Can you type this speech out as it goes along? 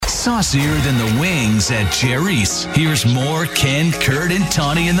saucier than the wings at Jerry's. Here's more Ken, Kurt, and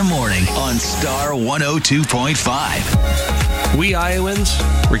Tawny in the morning on Star 102.5. We Iowans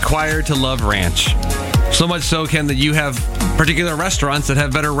required to love ranch. So much so, Ken, that you have particular restaurants that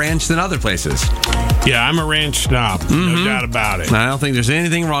have better ranch than other places. Yeah, I'm a ranch snob. No doubt about it. I don't think there's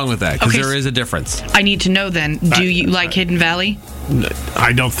anything wrong with that, because there is a difference. I need to know then, do you like Hidden Valley?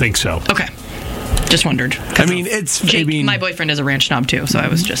 I don't think so. Okay. Just wondered. I mean, my boyfriend is a ranch snob too, so I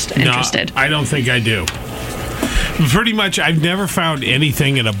was just interested. No, I don't think I do. Pretty much, I've never found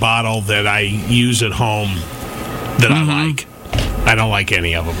anything in a bottle that I use at home that I like. I don't like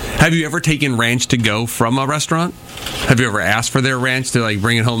any of them. Have you ever taken ranch to go from a restaurant? Have you ever asked for their ranch to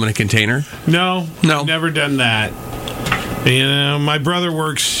bring it home in a container? No. I've never done that. You know, my brother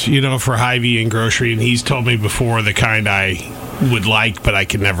works, for Hy-Vee and grocery, and he's told me before the kind I would like, but I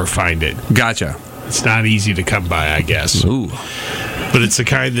can never find it. Gotcha. It's not easy to come by, I guess. Ooh. But it's the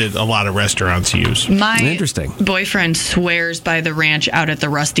kind that a lot of restaurants use. Interesting. Boyfriend swears by the ranch out at the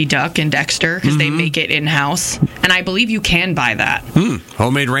Rusty Duck in Dexter because they make it in-house. And I believe you can buy that.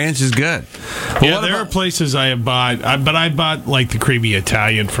 Homemade ranch is good. Well, there are places I have bought, but I bought the creamy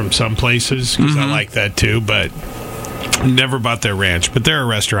Italian from some places because I like that too, but never bought their ranch. But there are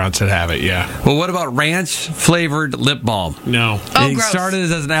restaurants that have it, yeah. Well, what about ranch-flavored lip balm? No. Oh, it gross.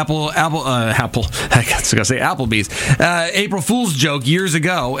 started as an I was going to say Applebee's. April Fool's joke years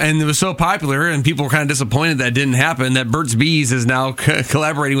ago, and it was so popular, and people were kind of disappointed that didn't happen, that Burt's Bees is now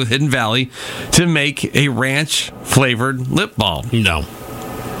collaborating with Hidden Valley to make a ranch-flavored lip balm. No.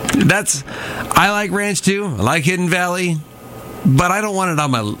 I like ranch, too. I like Hidden Valley, but I don't want it on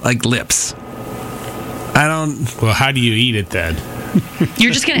my lips. I don't... Well, how do you eat it then?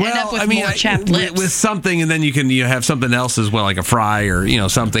 You're just going to end up with more chapped lips. With something, and then you have something else as well, like a fry or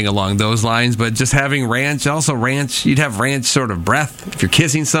something along those lines. But just having ranch, you'd have ranch sort of breath if you're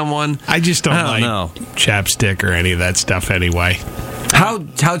kissing someone. I just don't like know. Chapstick or any of that stuff anyway.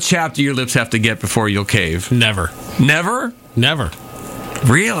 How chapped do your lips have to get before you'll cave? Never. Never? Never.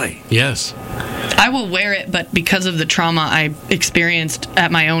 Really? Yes. I will wear it, but because of the trauma I experienced at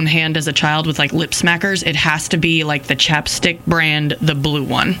my own hand as a child with lip smackers, it has to be the Chapstick brand, the blue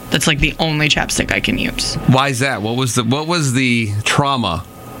one. That's the only chapstick I can use. Why is that? What was the trauma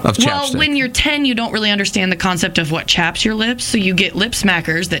of chapstick? Well, when you're 10, you don't really understand the concept of what chaps your lips, so you get lip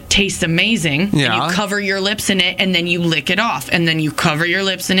smackers that taste amazing, and you cover your lips in it, and then you lick it off, and then you cover your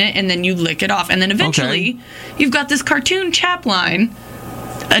lips in it, and then you lick it off, and then eventually you've got this cartoon chap line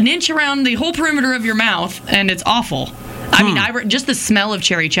an inch around the whole perimeter of your mouth, and it's awful. I mean, just the smell of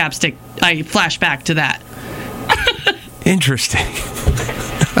cherry chapstick, I flash back to that. Interesting.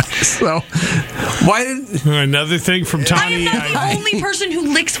 So, why did... Another thing from Tawny... I am not the only person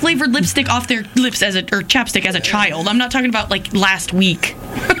who licks flavored lipstick off their lips or chapstick as a child. I'm not talking about, last week.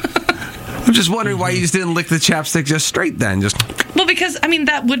 I'm just wondering why you just didn't lick the chapstick just straight then. Well, because,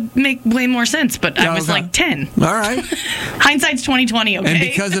 that would make way more sense, but I was 10. All right. Hindsight's 20/20, okay? And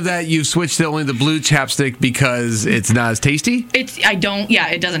because of that, you switched to only the blue chapstick because it's not as tasty? It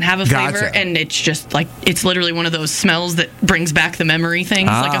doesn't have a flavor, and it's just, it's literally one of those smells that brings back the memory things,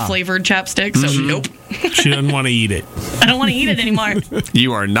 like a flavored chapstick, so nope. She doesn't want to eat it. I don't want to eat it anymore.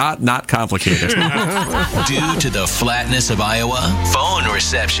 You are not complicated. Due to the flatness of Iowa, phone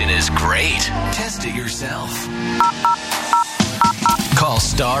reception is great. Test it yourself. Call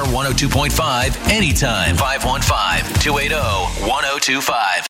Star 102.5 anytime. 515-280-1025.